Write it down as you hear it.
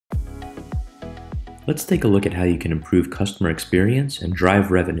Let's take a look at how you can improve customer experience and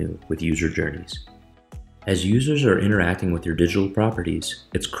drive revenue with user journeys. As users are interacting with your digital properties,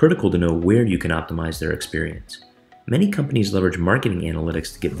 it's critical to know where you can optimize their experience. Many companies leverage marketing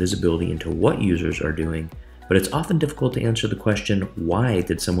analytics to get visibility into what users are doing, but it's often difficult to answer the question, why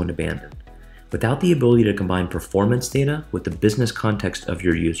did someone abandon? Without the ability to combine performance data with the business context of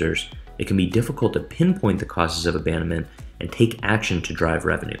your users, it can be difficult to pinpoint the causes of abandonment and take action to drive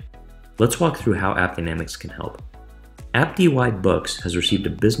revenue. Let's walk through how AppDynamics can help. AppDynamics BiQ has received a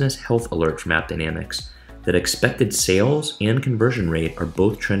business health alert from AppDynamics that expected sales and conversion rate are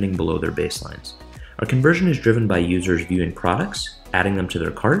both trending below their baselines. Our conversion is driven by users viewing products, adding them to their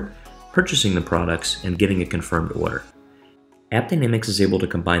cart, purchasing the products, and getting a confirmed order. AppDynamics is able to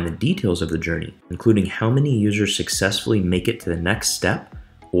combine the details of the journey, including how many users successfully make it to the next step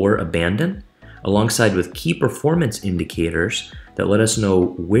or abandon, alongside with key performance indicators that let us know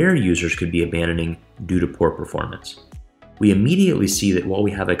where users could be abandoning due to poor performance. We immediately see that while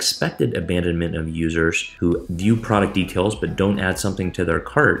we have expected abandonment of users who view product details but don't add something to their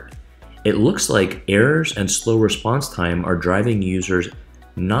cart, it looks like errors and slow response time are driving users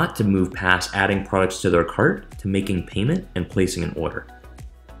not to move past adding products to their cart to making payment and placing an order.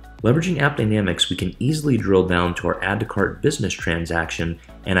 Leveraging AppDynamics, we can easily drill down to our add to cart business transaction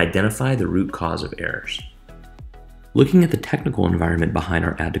and identify the root cause of errors. Looking at the technical environment behind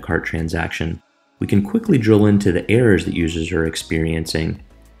our add to cart transaction, we can quickly drill into the errors that users are experiencing,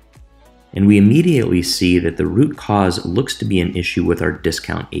 and we immediately see that the root cause looks to be an issue with our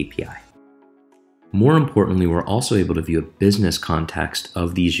discount API. More importantly, we're also able to view a business context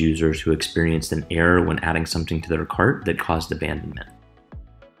of these users who experienced an error when adding something to their cart that caused abandonment.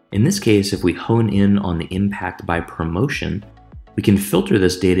 In this case, if we hone in on the impact by promotion, we can filter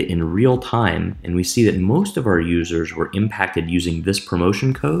this data in real time, and we see that most of our users were impacted using this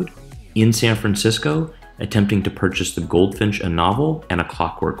promotion code in San Francisco, attempting to purchase the Goldfinch a novel and a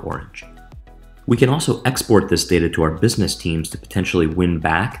Clockwork Orange. We can also export this data to our business teams to potentially win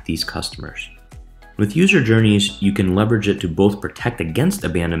back these customers. With user journeys, you can leverage it to both protect against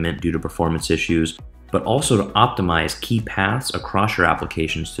abandonment due to performance issues, but also to optimize key paths across your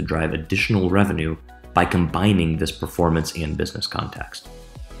applications to drive additional revenue by combining this performance and business context.